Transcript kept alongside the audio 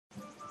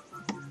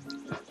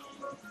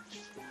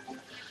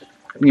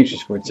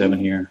Nature's 47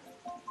 here,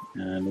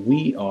 and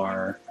we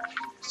are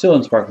still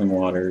in Sparkling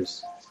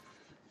Waters.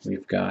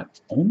 We've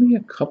got only a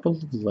couple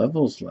of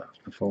levels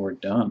left before we're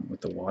done with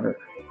the water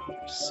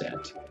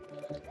set.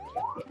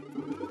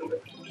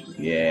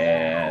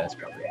 Yeah, that's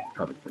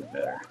probably pretty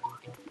better.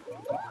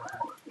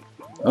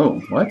 Oh,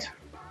 what?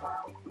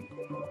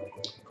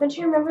 Don't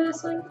you remember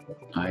this one?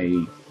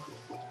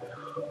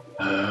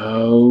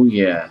 Oh,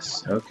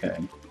 yes. Okay.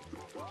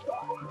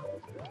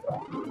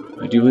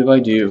 I do believe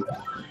I do.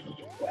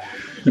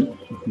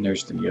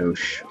 There's the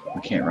Yosh. I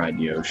can't ride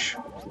Yosh.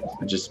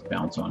 I just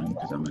bounce on him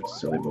because I'm a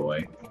silly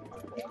boy.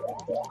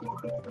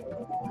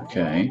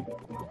 Okay.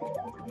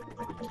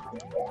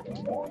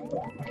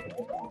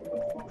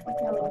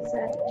 No, what's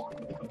that?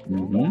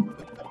 Mm-hmm.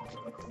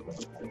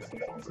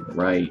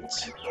 Right.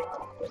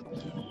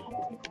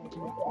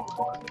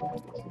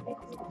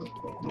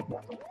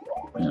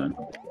 Hang on.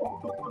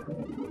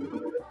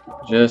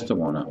 Just a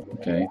one-up,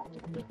 okay.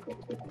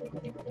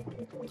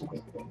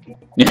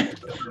 Yeah.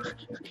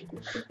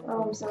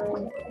 Oh, I'm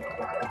sorry.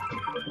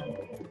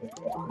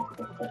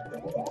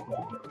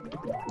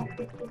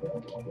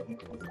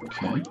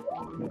 Okay.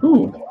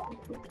 Ooh.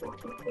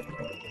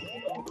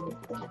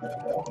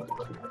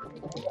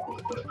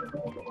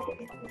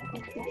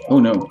 Oh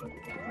no.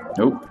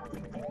 Nope.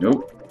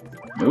 Nope.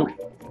 Nope.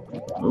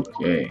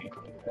 Okay.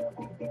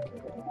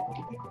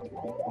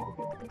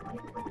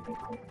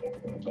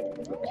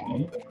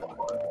 Okay.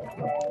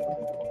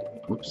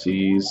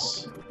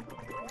 Whoopsies.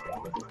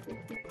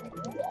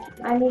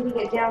 I need to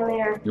get down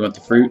there. You want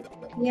the fruit?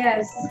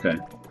 Yes. Okay.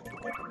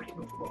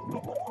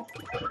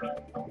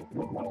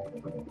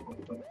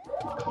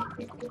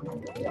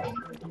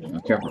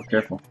 Oh, careful,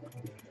 careful.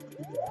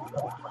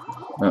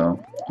 Uh-oh.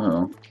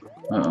 Uh-oh.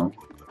 Uh-oh.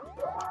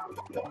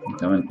 I'm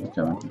coming, I'm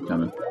coming, I'm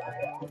coming.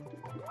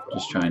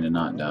 Just trying to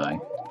not die.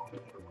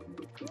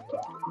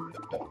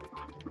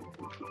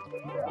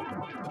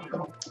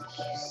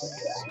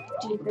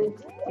 Stupid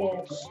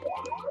fish.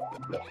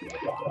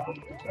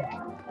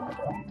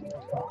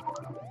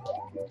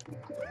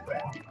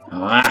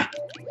 Ah!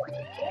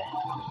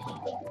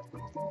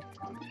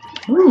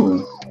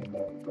 Ooh.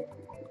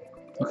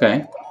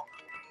 Okay.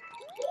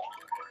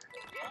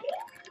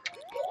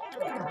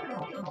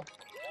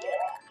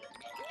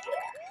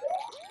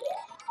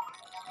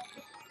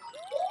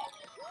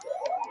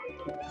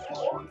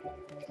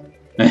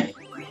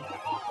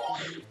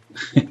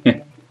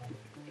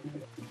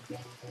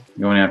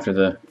 Going after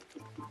the...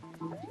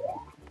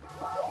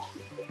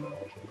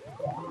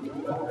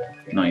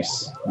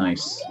 Nice,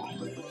 nice.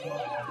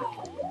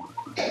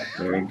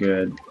 Very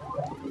good.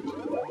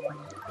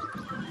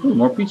 Ooh,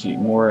 more Peachy,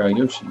 more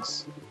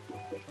Yoshis.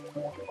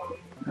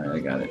 Alright, I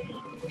got it.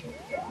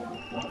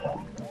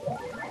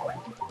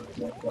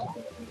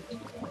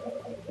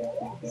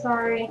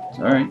 Sorry. It's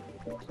alright.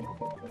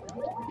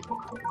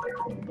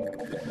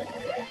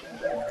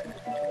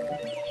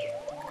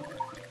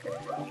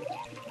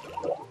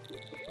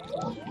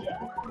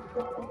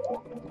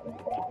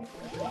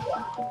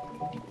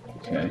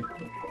 Okay.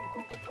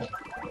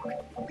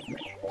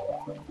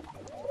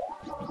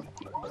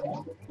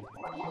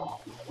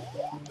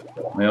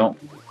 Well.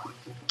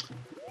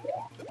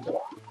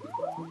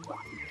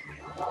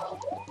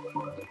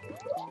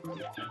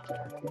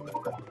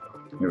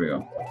 Here we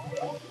go.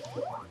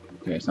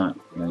 Okay, it's not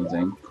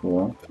anything.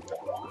 Cool.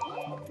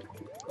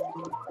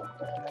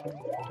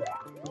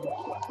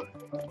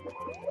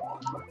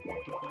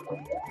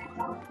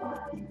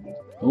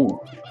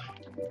 Oh,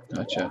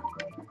 gotcha.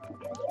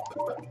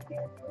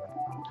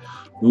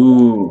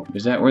 Ooh,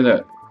 is that where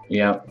the...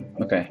 Yeah,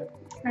 okay.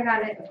 I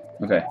got it.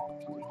 Okay.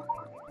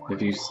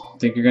 If you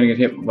think you're gonna get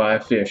hit by a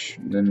fish,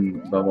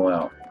 then bubble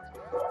out.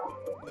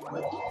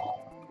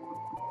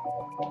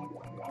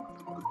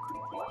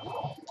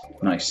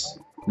 Nice.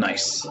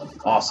 Nice.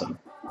 Awesome.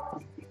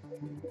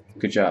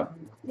 Good job.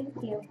 Thank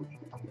you.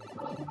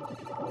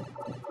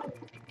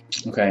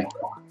 Okay.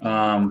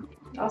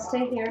 I'll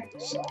stay here.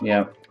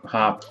 Yeah,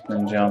 hop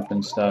and jump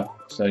and stuff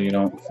so you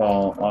don't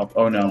fall off.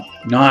 Oh no.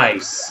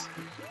 Nice!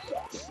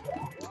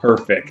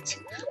 Perfect.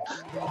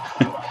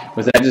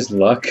 Was that just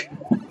luck?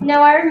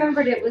 No, I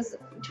remembered it was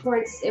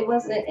towards, it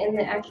wasn't in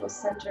the actual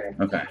center.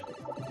 Okay.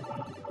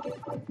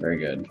 Very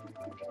good.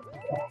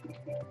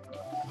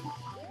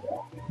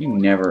 You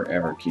never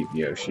ever keep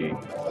Yoshi.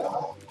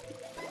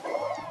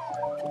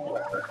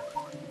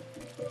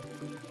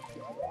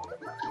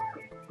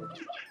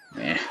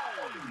 Eh.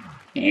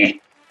 Eh.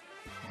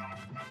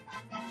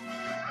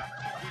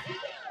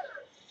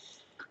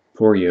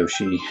 Poor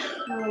Yoshi.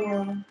 Oh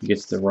yeah. He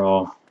gets the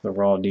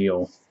raw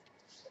deal.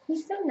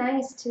 He's so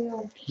nice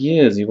too. He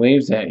is. He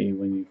waves at you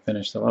when you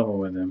finish the level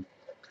with him.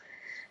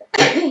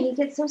 He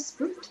gets so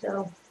spooked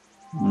though.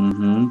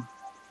 Mm-hmm.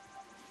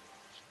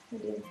 I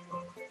do.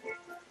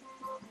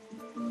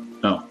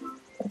 Oh.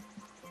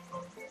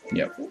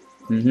 Yep.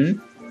 Mm-hmm.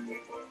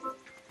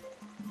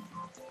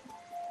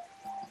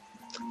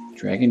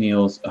 Dragon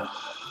eels. Oh.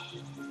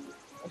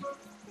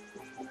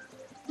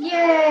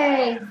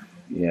 Yay!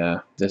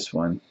 Yeah, this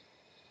one.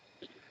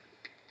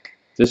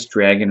 This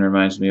dragon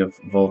reminds me of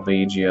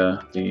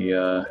Volvagia,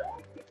 the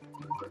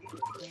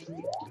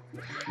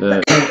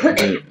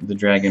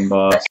dragon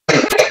boss,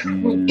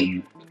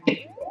 and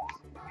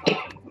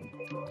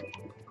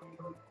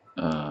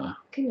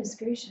Goodness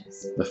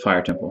gracious. the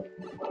fire temple.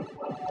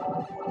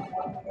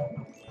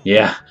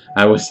 Yeah,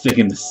 I was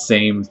thinking the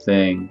same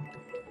thing.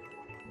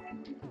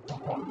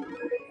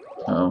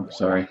 Oh,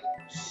 sorry.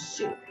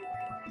 Shoot.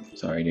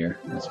 Sorry, dear.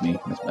 That's me.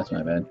 That's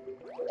my bad.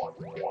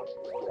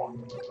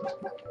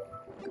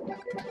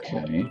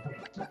 Okay.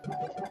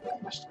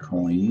 Just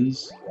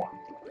coins.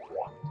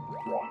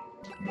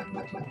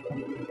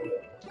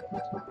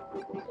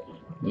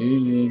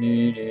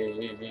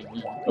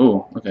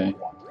 Oh, okay.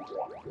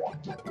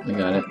 I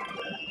got it.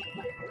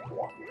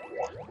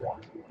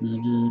 Oh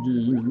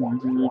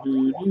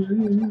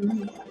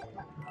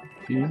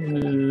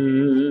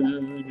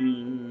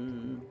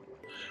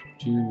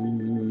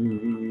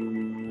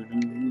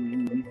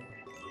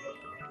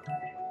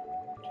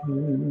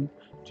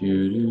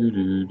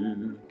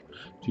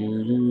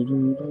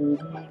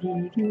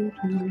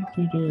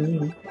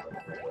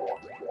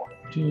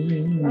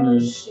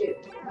shoot.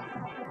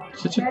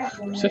 Such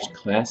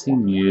classy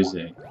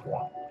music.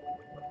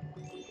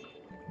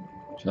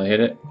 Shall I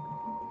hit it?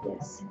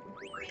 Yes.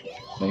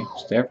 Okay,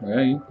 step.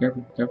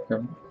 Careful.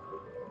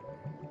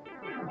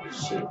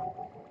 Shoot.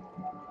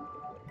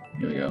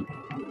 Here we go.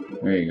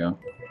 There you go.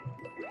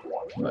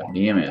 About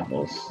DM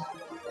apples.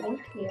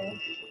 Thank you.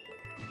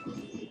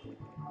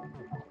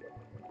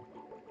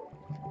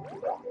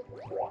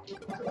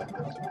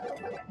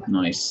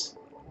 Nice.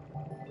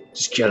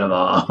 Just kill them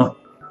all.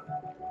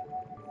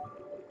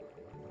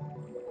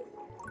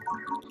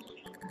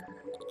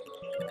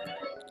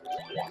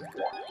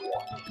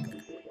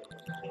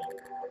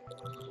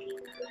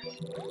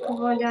 I'm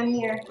going down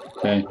here.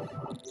 Okay.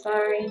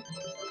 Sorry.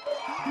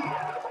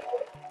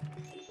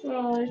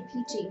 Oh, there's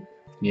Peachy.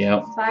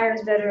 Yep.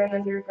 Fire's better in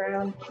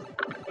underground.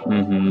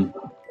 Mm-hmm.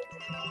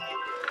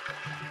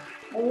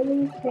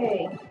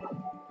 Okay.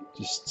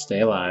 Just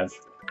stay alive.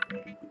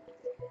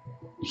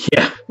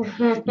 Yeah.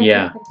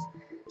 Yeah.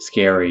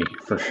 Scary,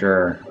 for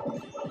sure.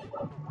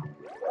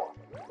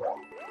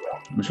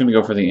 I'm just gonna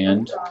go for the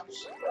end.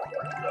 Gosh.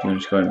 You can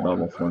just go ahead and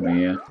bubble for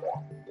me, yeah.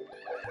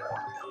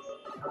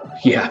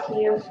 Yeah.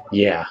 Thank you.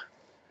 Yeah.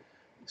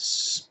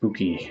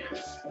 Spooky.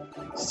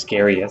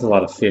 Scary. That's a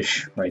lot of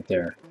fish right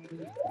there.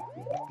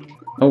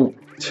 Oh.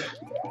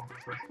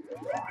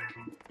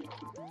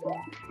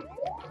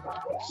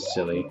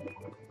 Silly.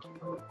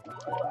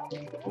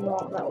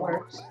 Well, that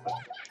works.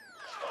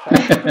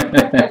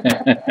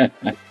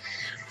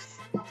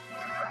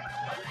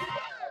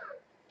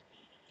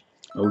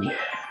 Oh yeah.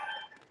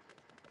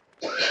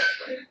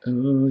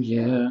 Oh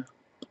yeah.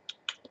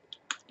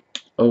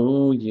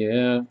 Oh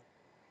yeah.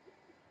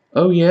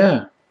 Oh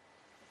yeah.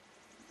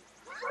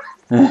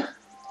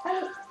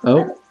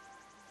 Oh.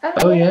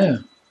 Oh yeah.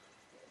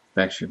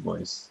 Backstreet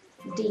Boys.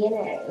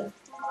 DNA.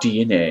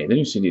 DNA. The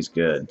new CD is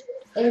good.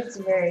 It's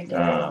very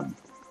good.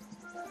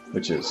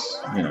 Which is,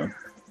 you know,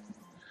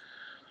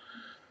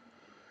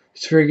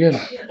 it's very good.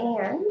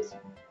 And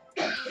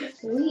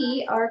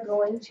we are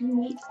going to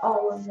meet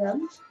all of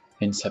them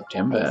In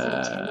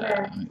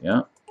September.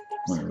 Yeah.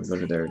 When we go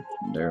to their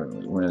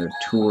one of their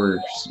tour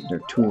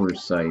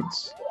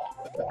sites.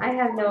 I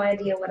have no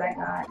idea what I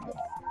got.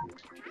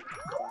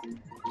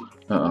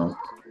 Uh-oh.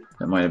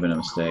 That might have been a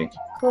mistake.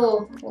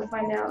 Cool. We'll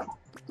find out.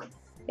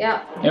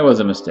 Yeah. It was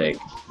a mistake.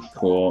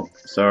 Cool.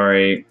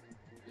 Sorry.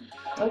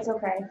 It's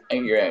okay.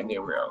 You're at the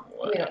wrong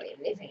one. We don't need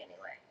anything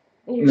anyway.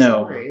 You're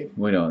No, so rude.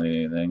 we don't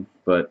need anything.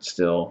 But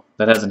still,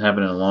 that hasn't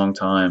happened in a long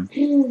time.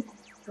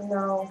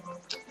 No.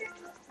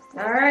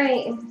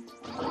 Alright.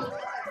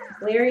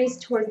 Larry's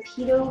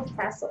Torpedo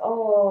Castle.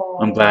 Oh.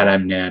 I'm glad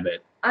I'm Nabbit.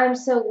 I'm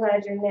so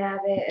glad you're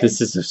Nabbit.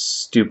 This is a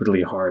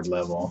stupidly hard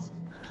level.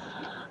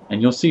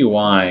 And you'll see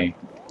why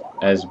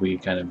as we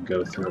kind of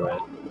go through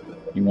it.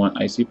 You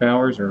want icy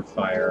powers or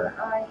fire?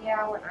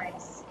 Yeah, I want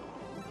ice.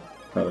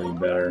 Probably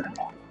better.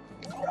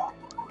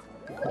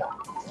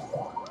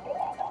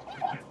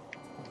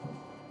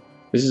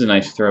 This is a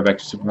nice throwback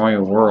to Super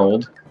Mario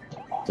World.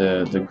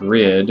 The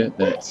grid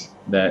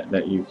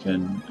that you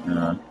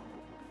can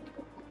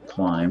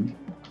climb.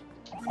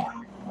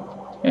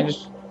 And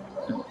just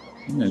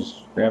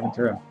grab and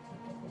throw.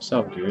 What's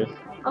up, dude?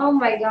 Oh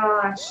my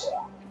gosh.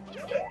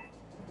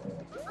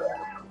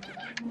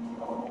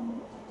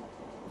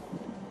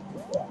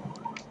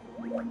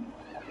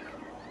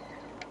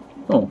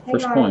 Oh,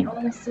 first coin. I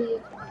want to see.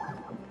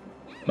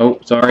 Oh,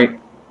 sorry.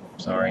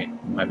 Sorry,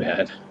 my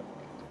bad.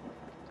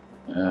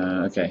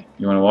 Okay,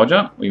 you want a wall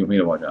jump? Or you want me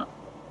to wall jump?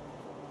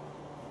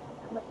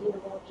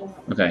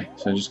 Okay,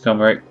 so just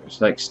come right,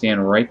 just like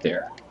stand right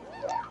there.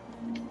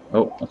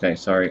 Oh, okay,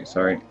 sorry.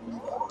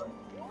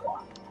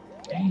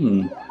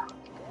 Dang.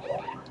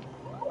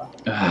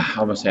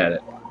 Almost had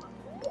it.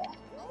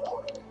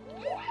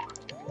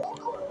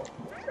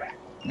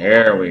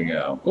 There we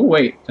go. Oh,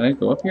 wait, can I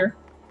go up here?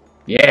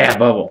 Yeah,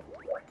 bubble.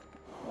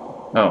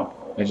 Oh,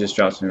 it just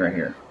drops me right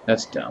here.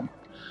 That's dumb.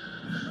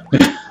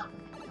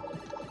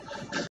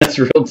 That's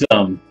real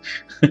dumb.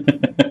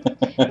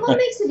 Well, it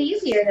makes it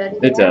easier though to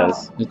It get out.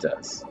 does. It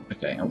does.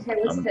 Okay, Okay,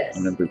 what's this?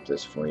 I'm gonna boop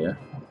this for you.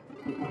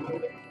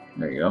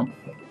 There you go.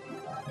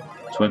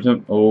 Swim,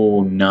 swim.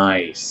 Oh,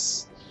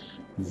 nice.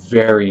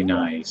 Very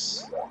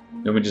nice.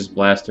 Let me just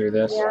blast through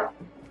this. Yeah.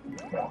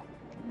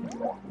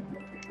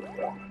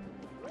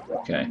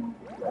 Okay.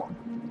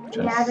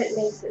 It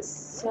makes it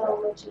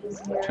so much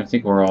easier. Trying to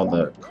think where all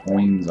the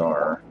coins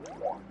are.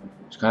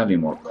 There's gotta be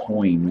more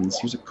coins.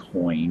 Here's a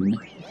coin.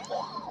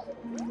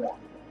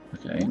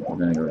 Okay, we're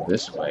gonna go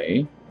this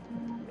way.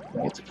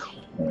 It's a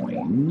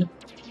coin.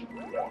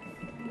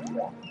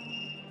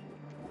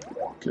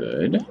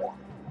 Good.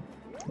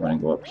 We're gonna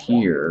go up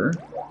here.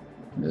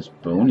 This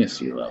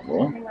bonusy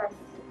level. Hang on.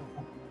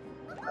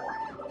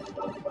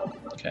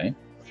 Okay.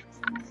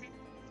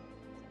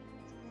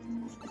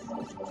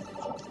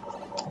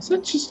 Is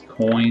that just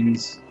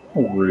coins?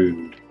 How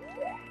rude.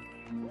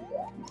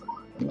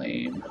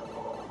 Lame.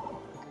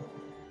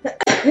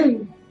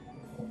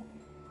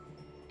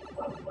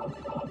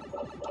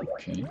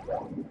 Okay.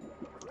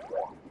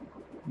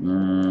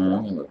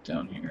 I'll look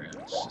down here.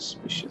 It's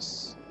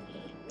suspicious.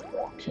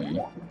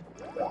 Okay.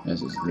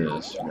 As is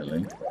this,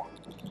 really.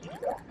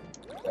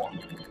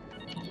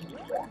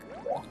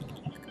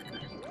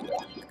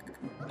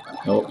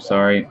 Oh,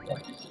 sorry.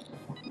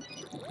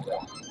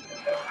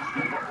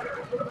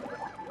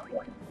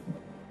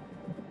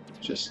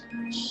 Just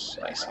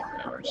icy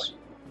powers.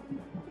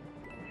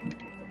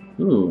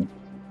 Ooh.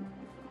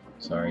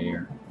 Sorry,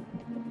 here.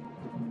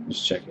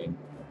 Just checking.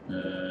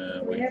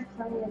 We have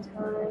plenty of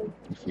time.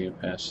 If you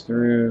pass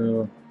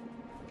through.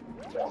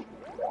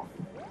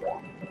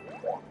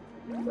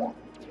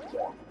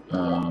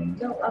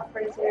 Go up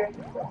right there.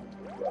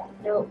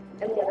 Nope,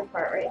 and the other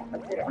part right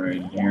up there.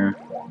 Right here.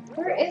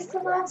 Where is the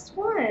last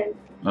one?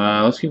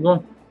 Let's keep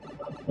going.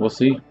 We'll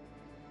see.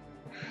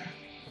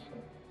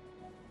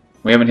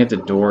 We haven't hit the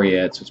door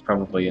yet, so it's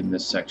probably in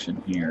this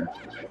section here.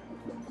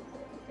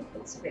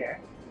 That's fair.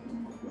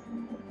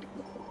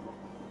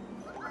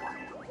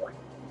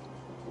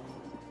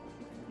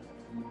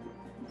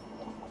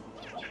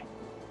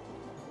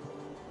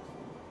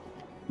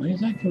 Why does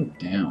that go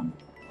down?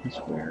 That's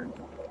weird.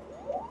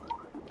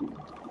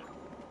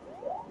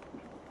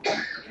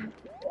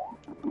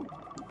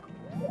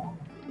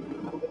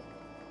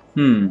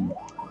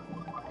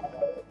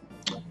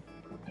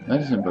 That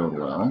doesn't bode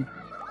well.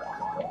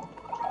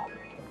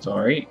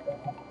 Sorry.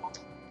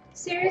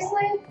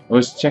 Seriously? I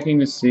was checking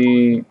to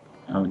see...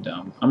 I'm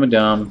dumb. I'm a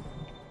dumb.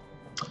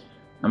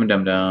 I'm a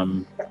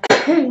dum-dum.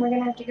 We're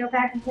gonna have to go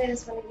back and play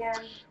this one again.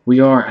 We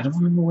are. I don't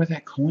remember where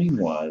that coin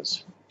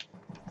was.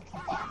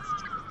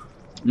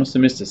 Must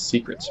have missed a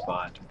secret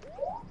spot.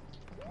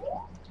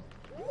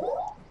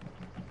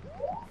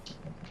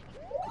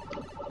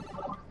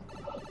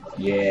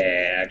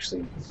 Yeah,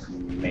 actually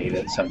made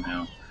it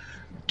somehow.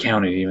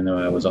 Counted even though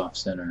I was off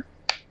center.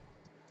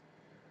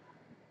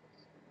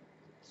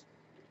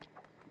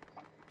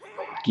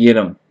 Get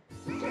him.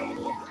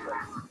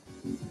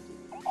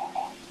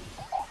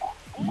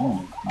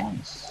 Oh,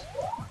 nice.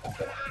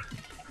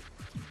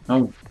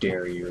 How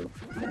dare you.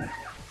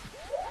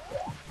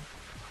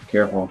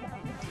 Careful.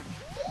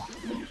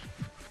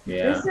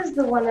 Yeah. This is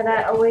the one that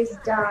I always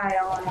die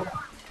on.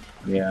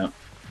 Yeah.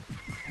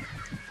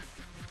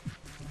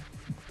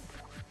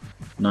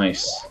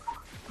 Nice.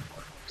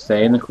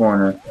 Stay in the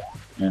corner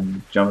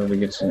and jump if it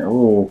gets in.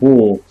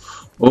 Oh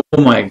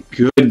my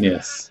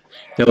goodness.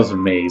 That was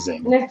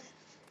amazing.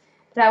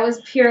 That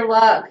was pure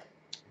luck.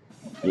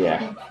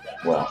 Yeah.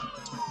 Well,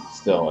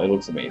 still, it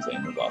looks amazing.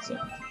 It was awesome.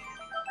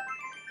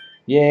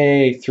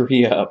 Yay,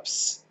 3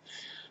 ups.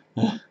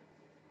 Where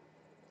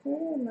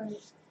am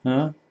I?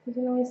 Huh? You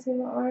can only see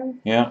my arm.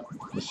 Yeah.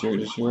 Just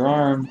your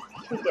arm.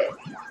 Okay, good.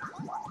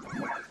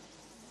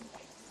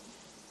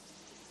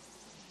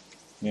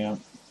 Yeah.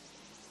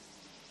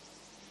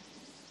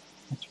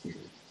 That's weird.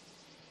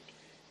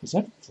 Is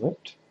that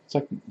flipped? It's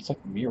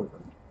like mirrored.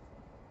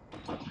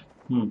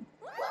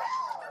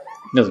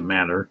 Doesn't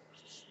matter.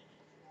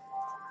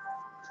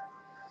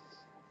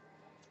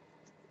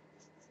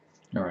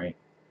 Alright.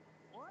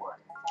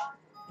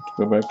 Let's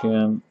go back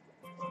in.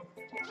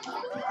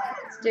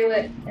 Let's do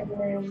it, and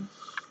then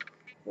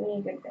we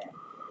need to go back.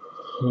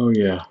 Oh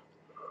yeah.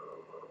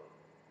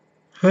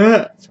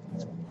 Huh.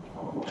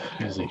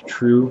 As a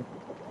true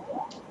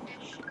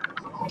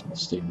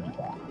statement.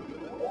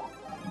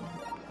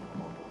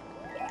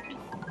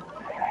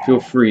 Feel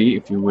free,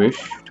 if you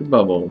wish, to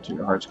bubble to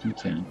your heart's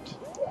content.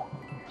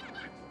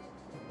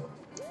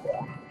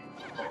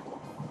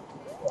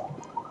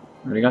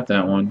 Already got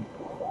that one.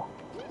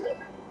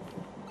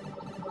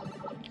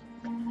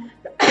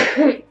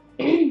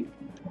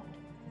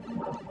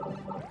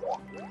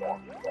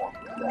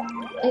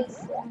 It's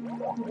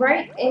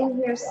right in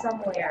here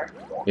somewhere.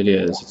 It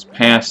is. It's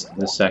past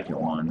the second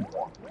one.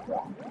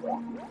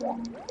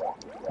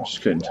 I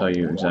just couldn't tell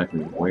you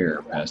exactly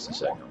where past the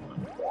second one.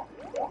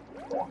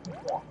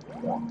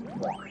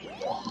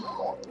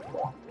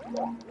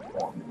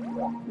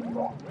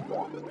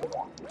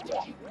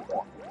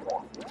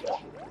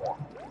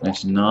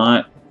 It's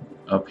not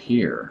up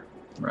here,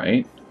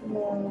 right?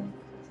 No.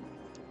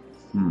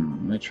 Let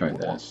me try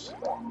this.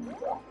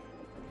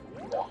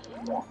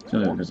 It's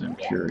only because I'm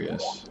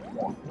curious.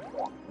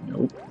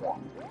 Nope.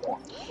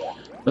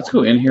 Let's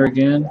go in here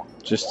again,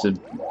 just to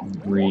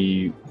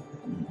re-verify.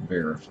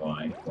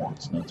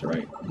 It's not the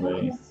right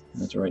way.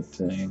 That's the right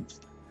thing.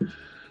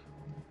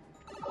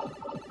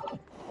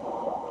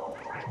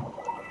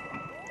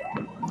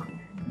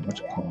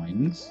 Much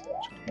coins.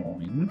 Much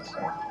coins.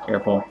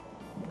 Careful.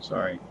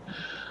 Sorry.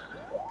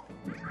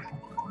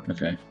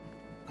 Okay.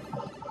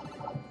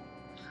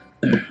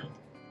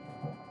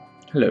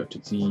 Hello,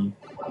 Tootsie.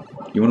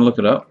 You want to look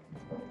it up?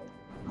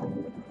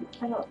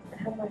 I don't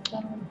have my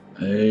phone.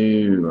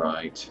 Oh,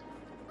 right.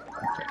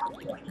 Okay.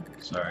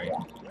 Sorry.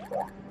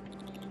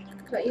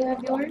 But you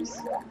have yours?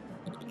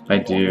 I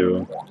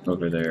do.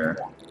 Over there.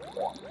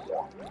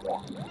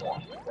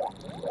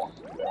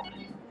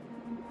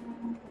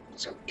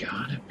 It's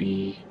gotta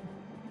be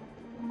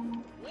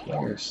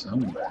here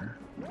somewhere.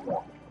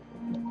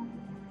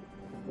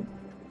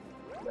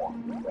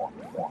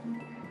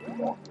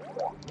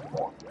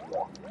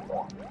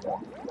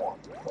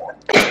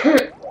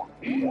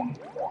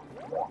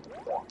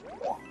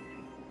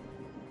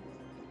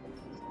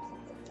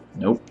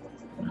 Nope.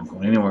 Not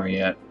going anywhere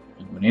yet.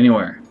 Not going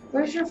anywhere.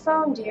 Where's your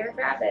phone, dear?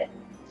 Grab it.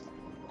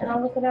 And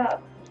I'll look it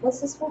up. What's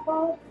this one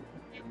called?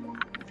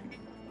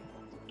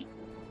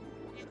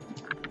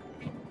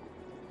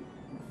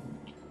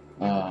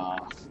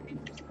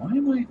 Why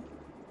am I...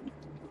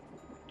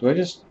 Do I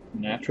just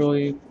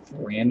naturally,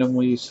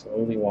 randomly,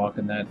 slowly walk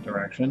in that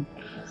direction?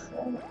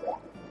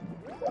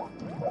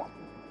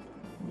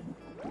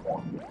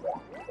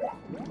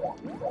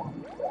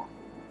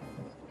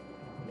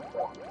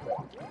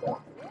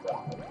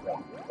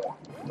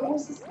 What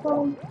is this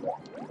called?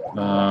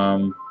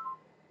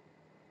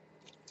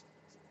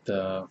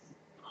 The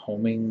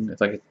homing...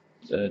 It's like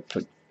a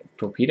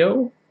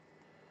torpedo?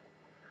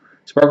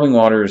 Sparkling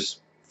Waters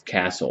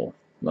castle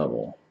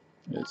level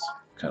is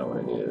kind of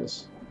what it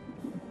is.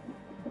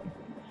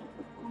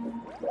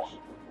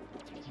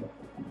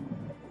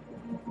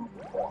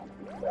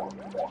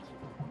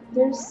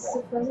 There's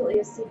supposedly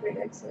a secret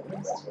exit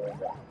next to it.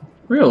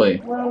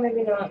 Really? Well,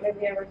 maybe not.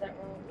 Maybe I read that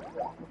wrong.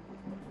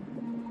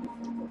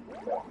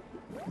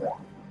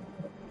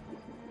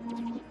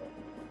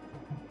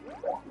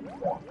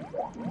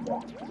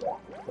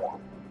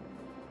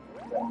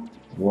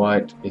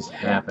 What is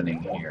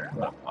happening here? I'm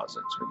gonna pause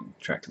it so we can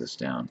track this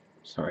down.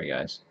 Sorry,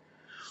 guys.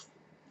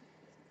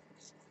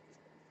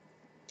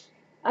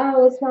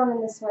 Oh, it's not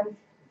in this one.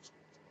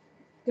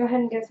 Go ahead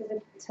and go through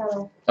the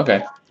tunnel.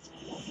 Okay.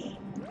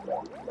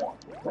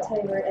 I'll tell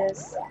you where it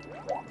is.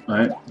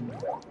 Alright.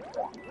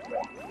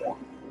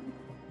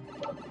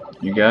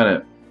 You got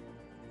it.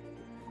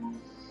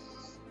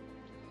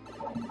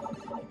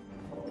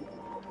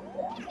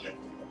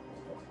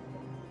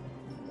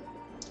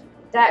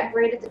 That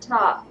grate at the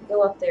top.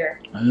 Go up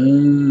there. Right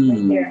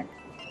Oh, there.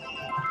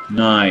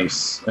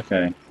 nice.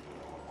 Okay.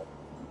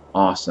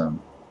 Awesome.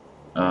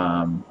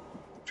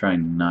 Try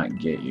and not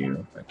get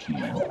you if I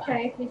can.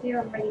 Okay, if you do,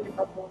 I'm ready to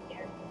bubble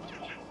here.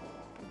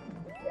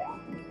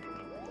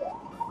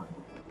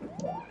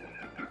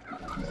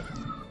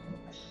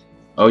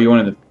 Oh, you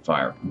wanted the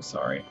fire. I'm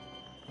sorry.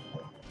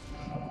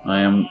 I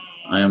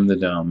am the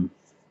dumb.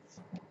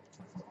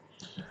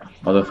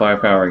 Although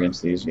firepower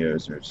against these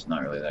yos are just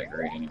not really that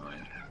great anyway.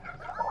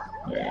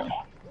 There you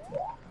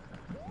go.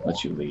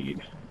 Let you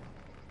lead.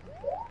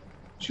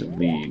 Let you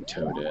lead,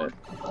 Toadette.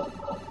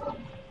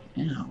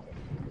 Ow.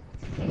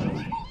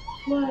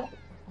 What?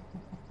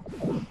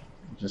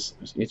 Just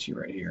it's itchy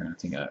right here. I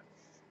think I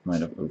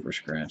might have over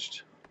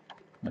scratched.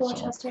 That's Pull a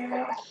all. chest hair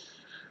out.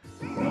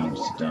 I'm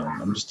just a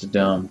dumb. I'm just a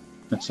dumb.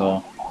 That's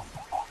all.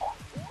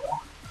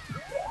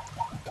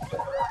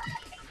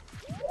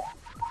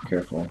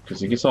 Careful,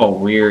 because it gets all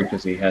weird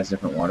because he has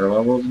different water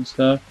levels and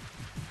stuff.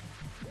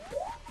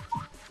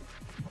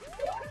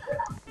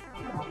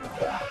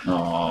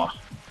 Aw.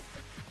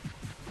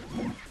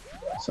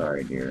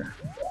 Sorry, dear.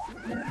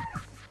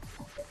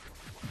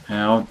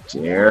 How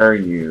dare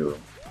you?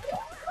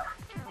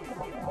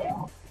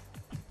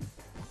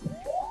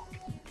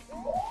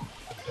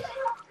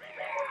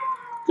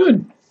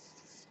 Good.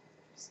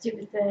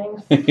 Stupid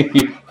thing.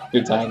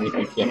 You're tiny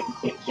again.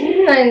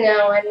 I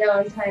know,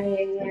 I'm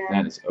tiny again.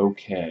 That is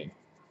okay.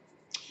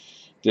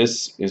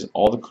 This is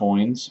all the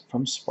coins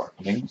from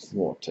Sparkling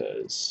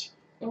Waters.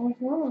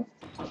 Mm-hmm.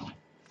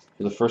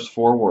 For the first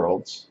 4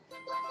 worlds,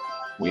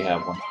 we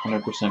have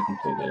 100%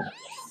 completed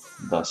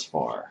thus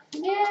far,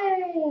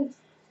 Yay!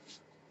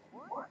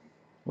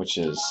 which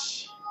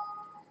is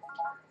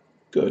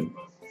good,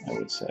 I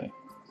would say.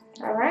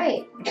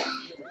 Alright.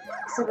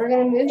 So we're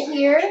gonna move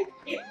here.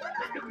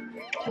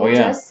 Oh We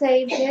yeah, just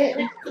saved it.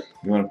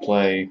 you want to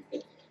play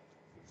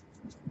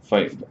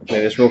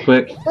this real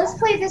quick? Let's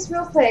play this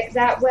real quick.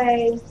 That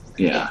way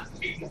Yeah.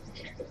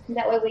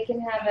 we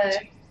can have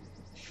a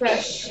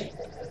fresh.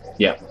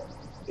 Yeah.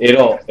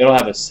 It'll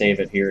have us save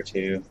it here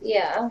too.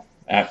 Yeah.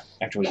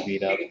 After we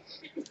beat up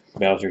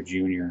Bowser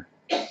Jr.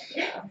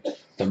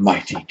 The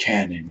mighty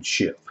cannon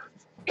ship.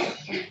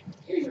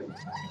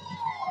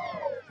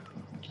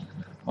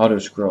 Auto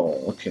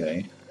scroll.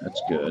 Okay,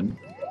 that's good.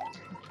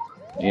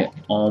 It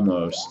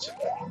almost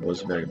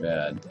was very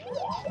bad.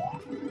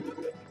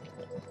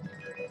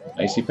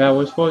 Icy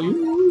powers for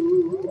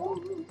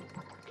you.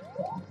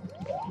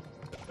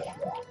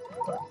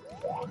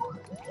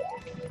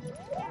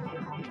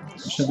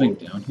 Is there something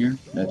down here?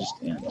 That just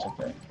ends.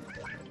 Okay.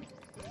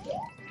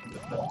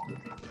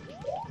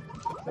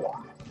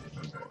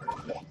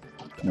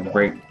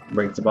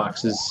 Break the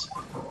boxes.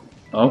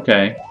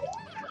 Okay.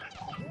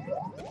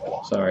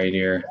 Sorry,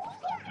 dear.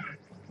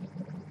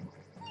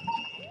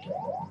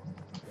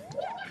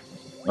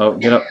 Oh,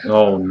 get up.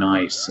 Oh,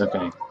 nice.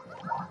 Okay.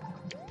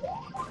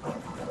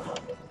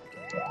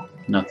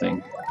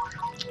 Nothing.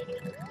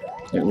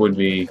 It would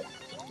be.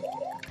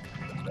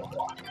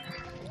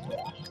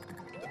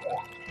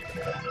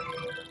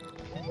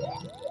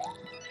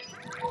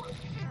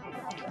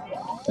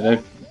 Did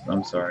I?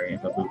 I'm sorry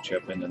if I booped you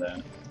up into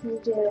that.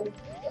 You did.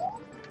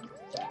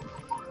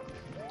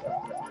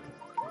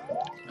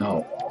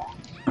 Oh.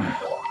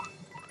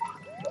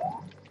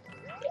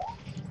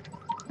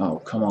 Oh,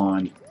 come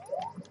on.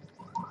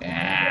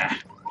 Ah.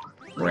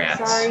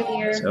 Rats. Sorry,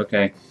 dear. It's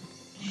okay.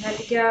 Had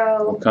to go.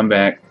 We'll come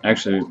back.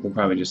 Actually, we'll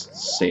probably just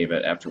save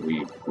it after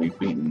we've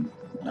beaten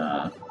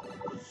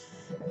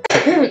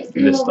this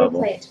We'll level.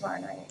 play it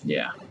tomorrow night.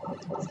 Yeah.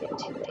 It's getting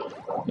too late.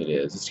 It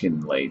is. It's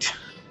getting late.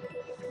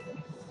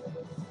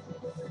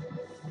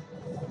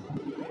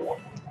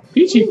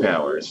 Peachy Ooh,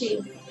 powers.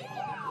 Peachy.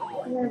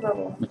 Another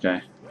bubble.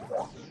 Okay.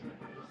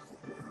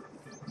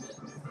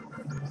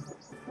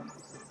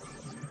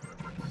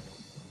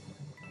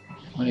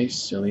 What a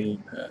silly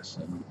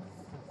person.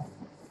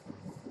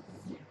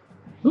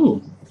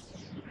 Ooh.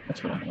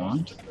 That's what I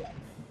want.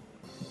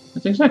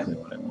 That's exactly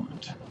what I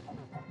want.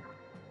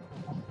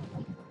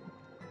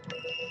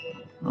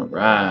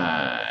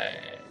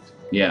 Alright.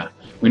 Yeah.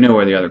 We know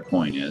where the other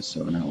coin is,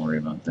 so we're not worried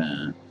about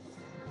that.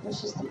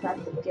 It's just the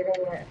fact of getting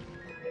it.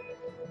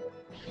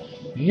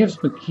 He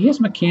has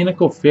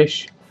mechanical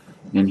fish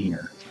in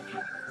here.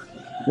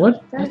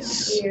 What?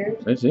 That's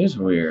weird. This is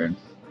weird.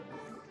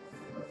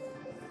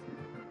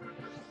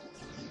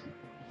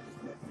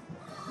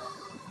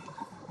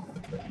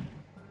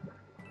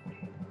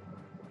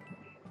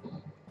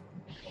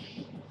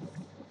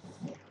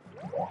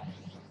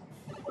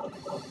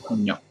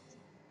 No.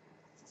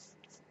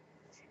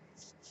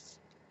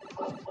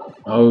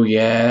 Oh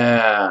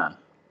yeah.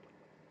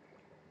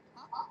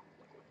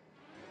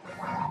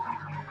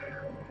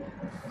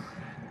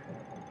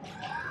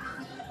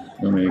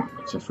 Want me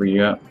to free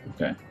you up?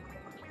 Okay.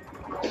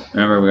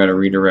 Remember, we gotta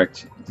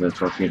redirect the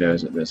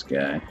torpedoes at this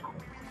guy.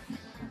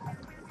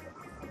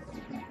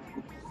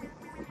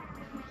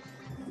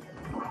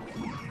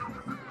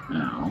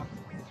 Ow.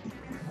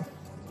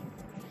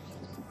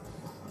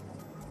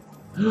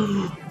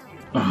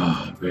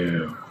 Oh,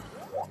 boo.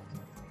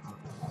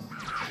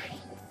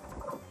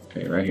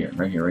 Okay, right here,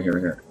 right here, right here, right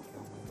here.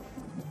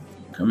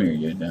 Come here,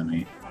 you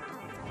dummy.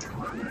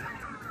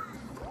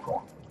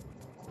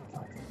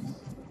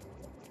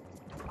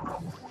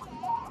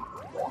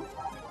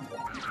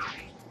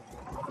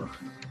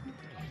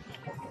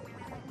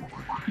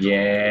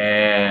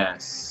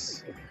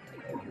 Yes.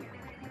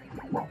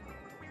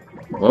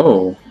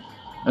 Whoa.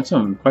 That's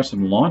quite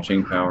some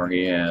launching power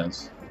he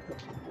has.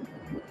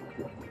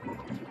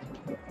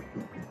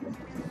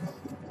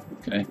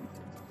 Okay.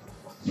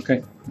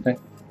 Okay. Okay.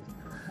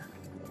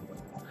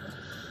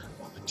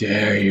 How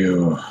dare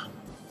you?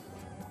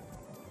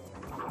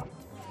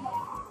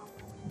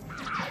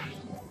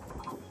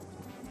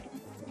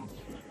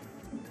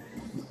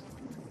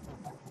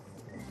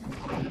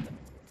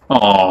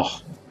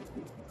 Oh.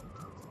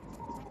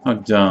 How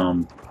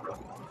dumb.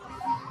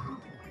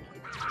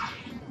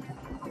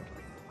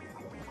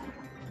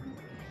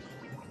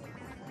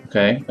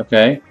 Okay,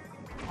 okay.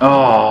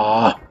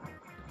 Oh.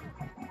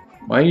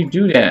 Why do you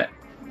do that?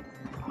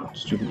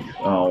 Stupid.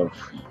 Oh.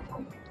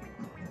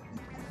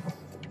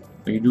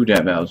 Why do you do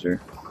that,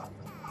 Bowser?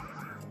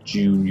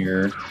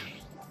 Junior.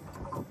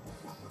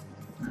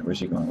 Where's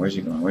he going? Where's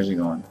he going? Where's he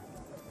going?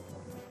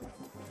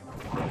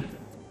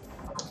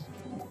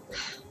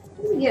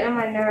 This is getting on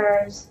my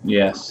nerves.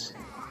 Yes.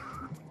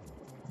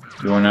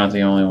 You are not the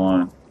only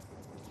one.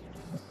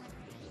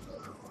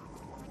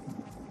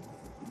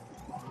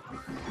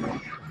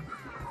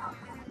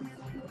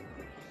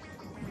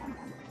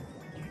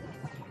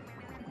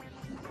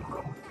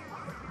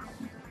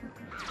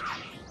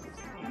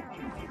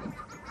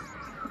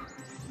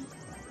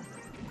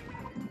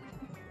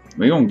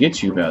 We gonna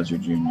get you, Bowser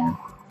Jr.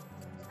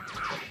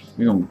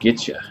 We gonna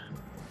get you.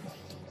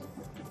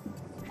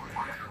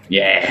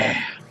 Yeah.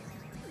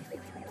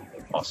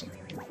 Awesome.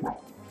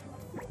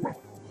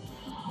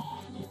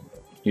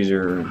 These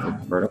are the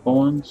vertical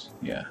ones?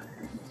 Yeah.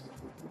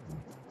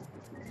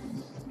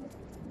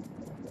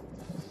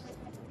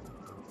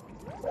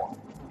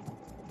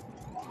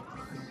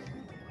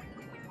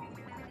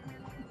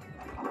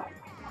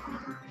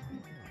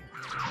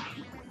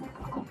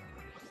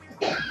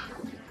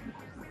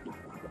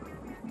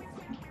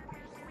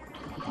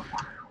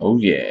 Oh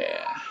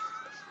yeah.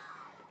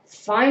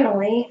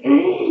 Finally.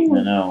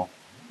 I know.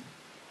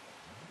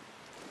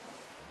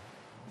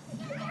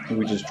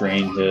 We just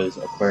drained his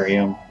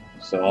aquarium,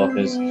 so all of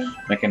his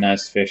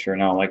mechanized fish are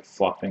now like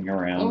flopping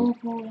around.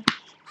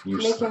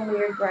 Making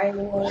weird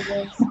grinding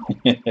noises.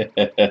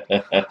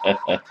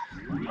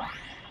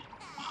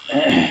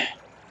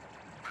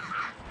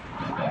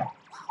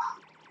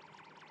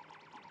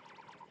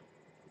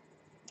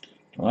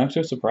 Well, I'm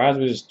so surprised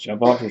we just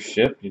jump off your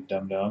ship, you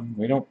dum-dum.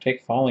 We don't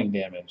take falling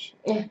damage.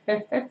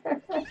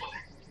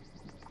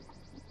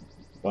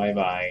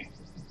 Bye-bye.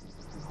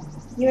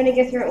 You want to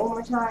get through it one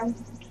more time?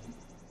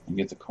 And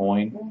get the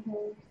coin.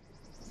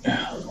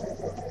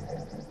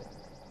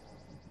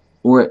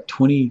 We're at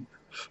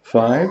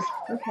 25?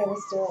 Okay,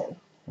 let's do it.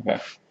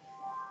 Okay.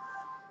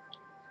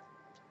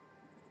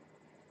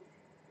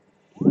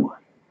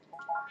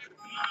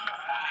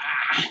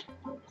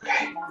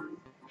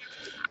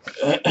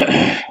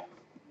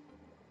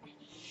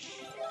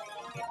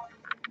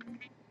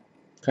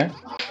 Okay.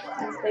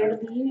 It's there to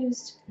be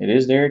used. It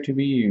is there to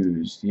be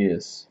used,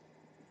 yes.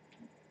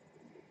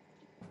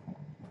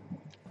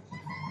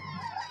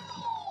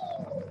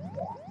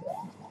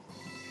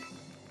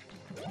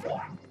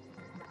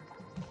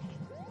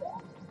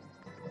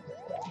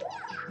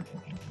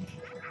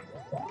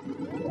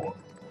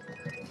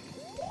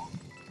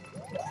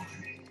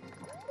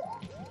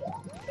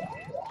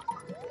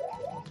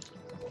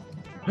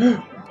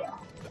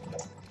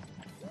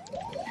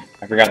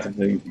 I forgot that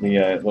the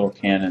little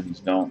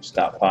cannons don't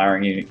stop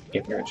firing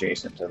if you're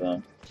adjacent to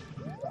them.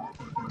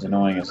 As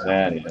annoying as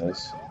that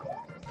is.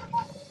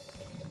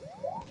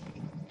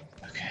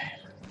 Okay.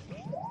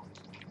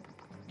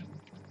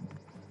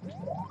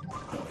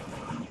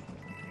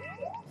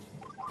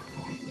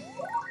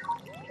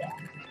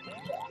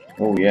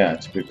 Oh yeah,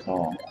 it's a good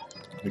call.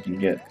 We can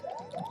get...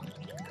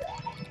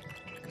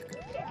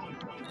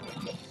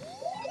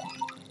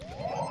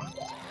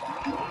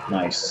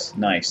 Nice,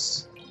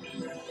 nice.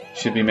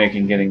 Should be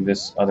making getting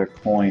this other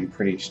coin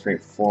pretty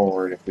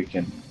straightforward if we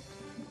can...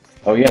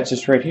 Oh yeah, it's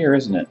just right here,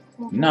 isn't it?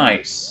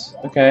 Nice.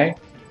 Okay.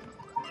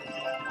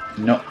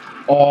 No.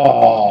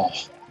 Oh!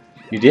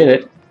 You did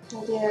it.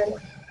 I did.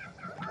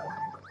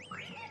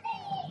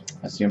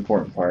 That's the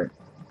important part.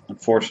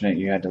 Unfortunate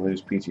you had to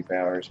lose Peachy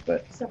powers,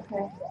 but... It's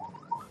okay.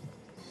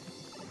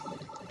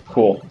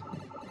 Cool.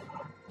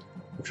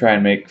 We'll try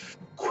and make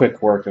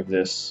quick work of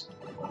this.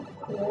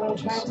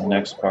 Just the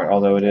next part,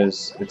 although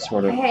it's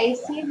sort of... Hey,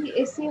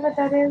 see what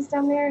that is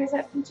down there? Is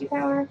that Peachy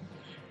power?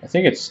 I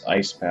think it's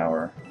ice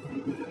power.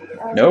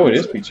 No, it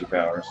is Peachy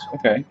powers.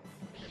 Okay.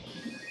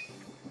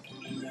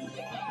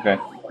 Okay.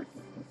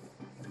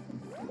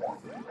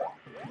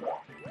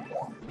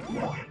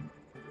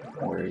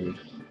 Rude.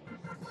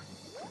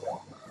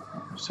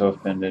 I'm so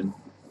offended.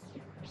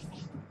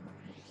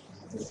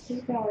 Just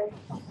keep going.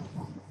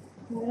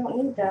 We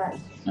don't need that.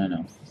 I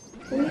know.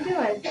 What are you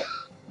doing?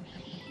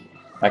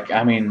 Like,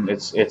 I mean,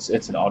 it's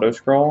an auto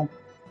scroll.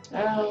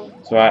 Oh.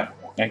 So I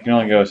can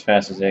only go as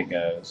fast as it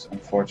goes,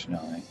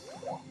 unfortunately.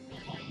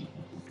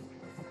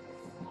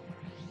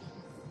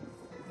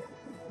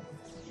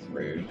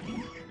 Rude.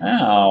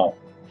 Ow.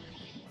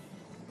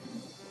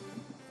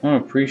 I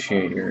don't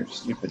appreciate your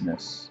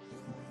stupidness.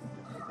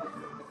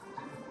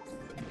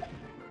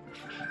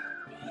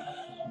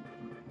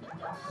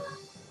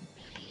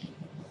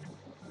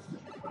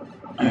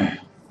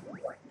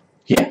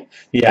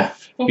 Yeah.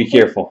 Be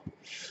careful.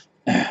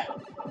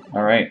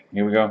 All right,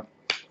 here we go.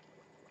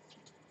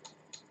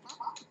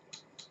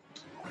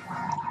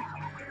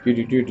 Do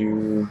do do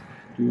do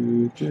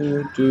do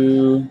do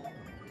do.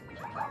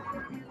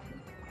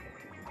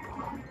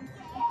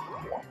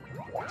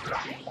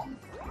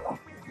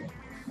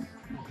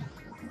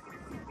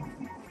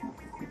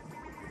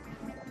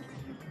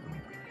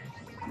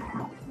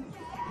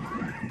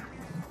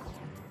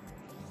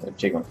 Gotta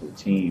take one for the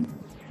team.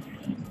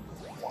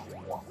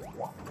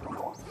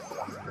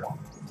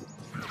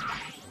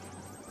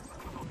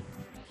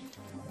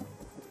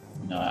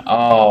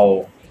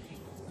 Oh,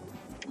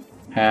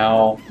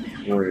 how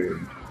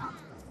rude.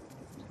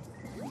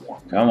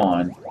 Come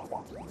on.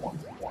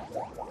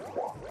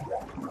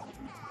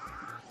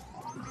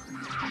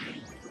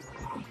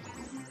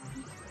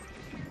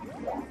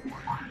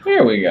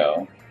 There we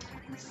go.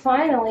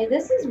 Finally,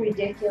 this is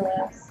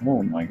ridiculous.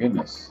 Oh my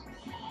goodness.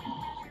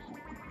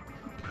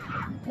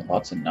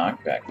 Lots of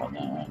knockback on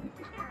that one.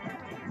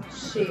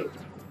 Shoot.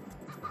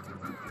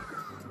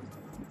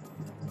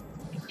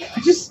 I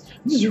just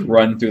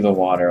run through the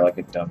water like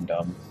a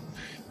dum-dum.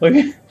 Look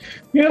at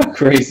how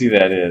crazy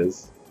that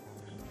is.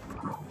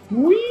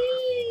 Whee!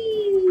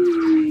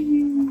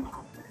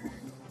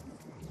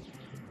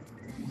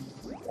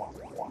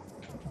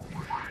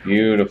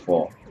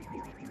 Beautiful.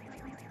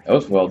 That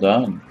was well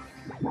done.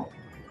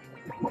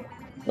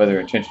 Whether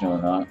intentional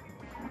or not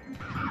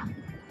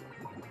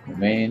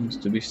remains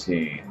to be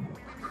seen.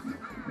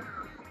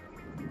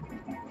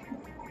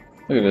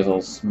 Look at this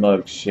little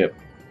smug ship.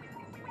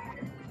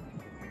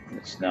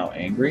 It's now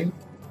angry,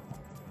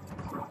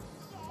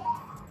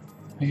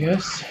 I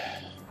guess.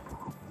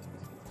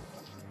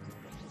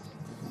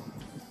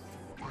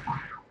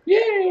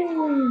 Yay!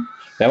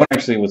 That one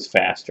actually was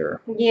faster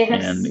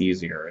Yes. and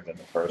easier than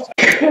the first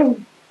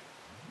time.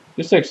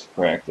 Just takes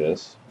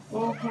practice.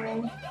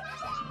 Okay.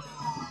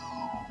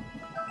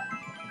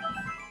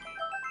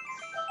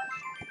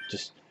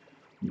 Just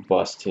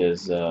bust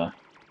his. I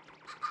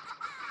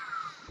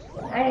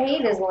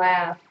hate his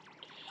laugh.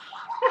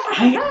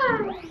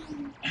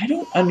 I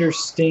don't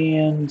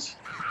understand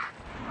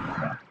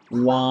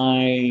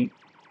why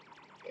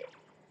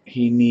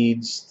he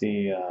needs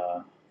the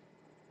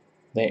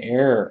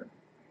air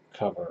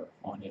cover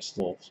on his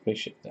little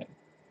spaceship thing.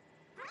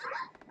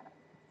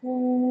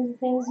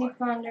 Things you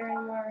ponder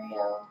in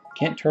Mario.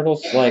 Can't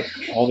turtles like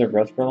hold their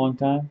breath for a long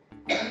time?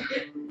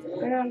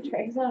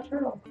 He's not a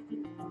turtle.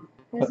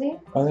 Is he?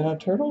 Are they not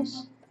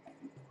turtles?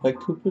 Like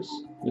Koopas?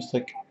 Just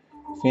like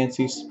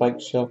fancy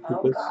spiked shell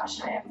Koopas? Oh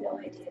gosh, I have no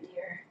idea,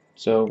 dear.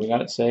 So we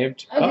got it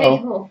saved. Okay,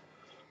 cool.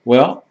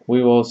 Well,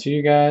 we will see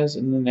you guys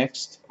in the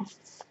next